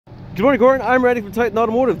Good morning, Gordon. I'm Randy from Titan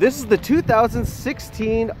Automotive. This is the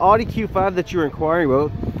 2016 Audi Q5 that you were inquiring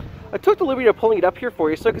about. I took the liberty of pulling it up here for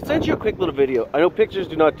you so I could send you a quick little video. I know pictures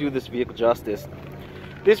do not do this vehicle justice.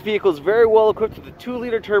 This vehicle is very well equipped with a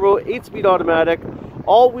 2-liter turbo, 8-speed automatic,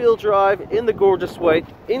 all-wheel drive in the gorgeous white.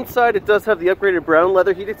 Inside it does have the upgraded brown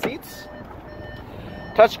leather heated seats,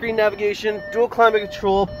 touchscreen navigation, dual climate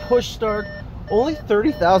control, push start, only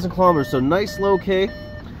 30,000 kilometers, so nice low K.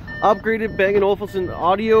 Upgraded Bang & Olufsen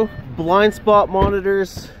audio, blind spot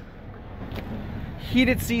monitors,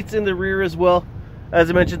 heated seats in the rear as well.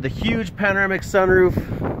 As I mentioned, the huge panoramic sunroof.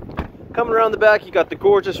 Coming around the back, you got the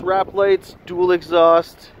gorgeous wrap lights, dual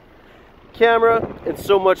exhaust, camera, and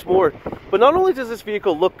so much more. But not only does this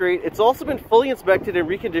vehicle look great, it's also been fully inspected and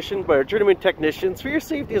reconditioned by our journeyman technicians for your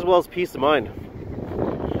safety as well as peace of mind.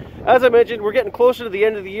 As I mentioned, we're getting closer to the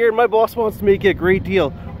end of the year, and my boss wants to make you a great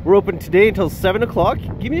deal. We're open today until 7 o'clock.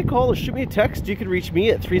 Give me a call or shoot me a text. You can reach me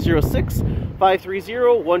at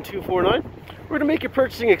 306-530-1249. We're going to make your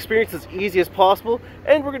purchasing experience as easy as possible,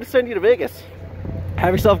 and we're going to send you to Vegas.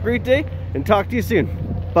 Have yourself a great day, and talk to you soon.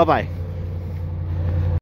 Bye-bye.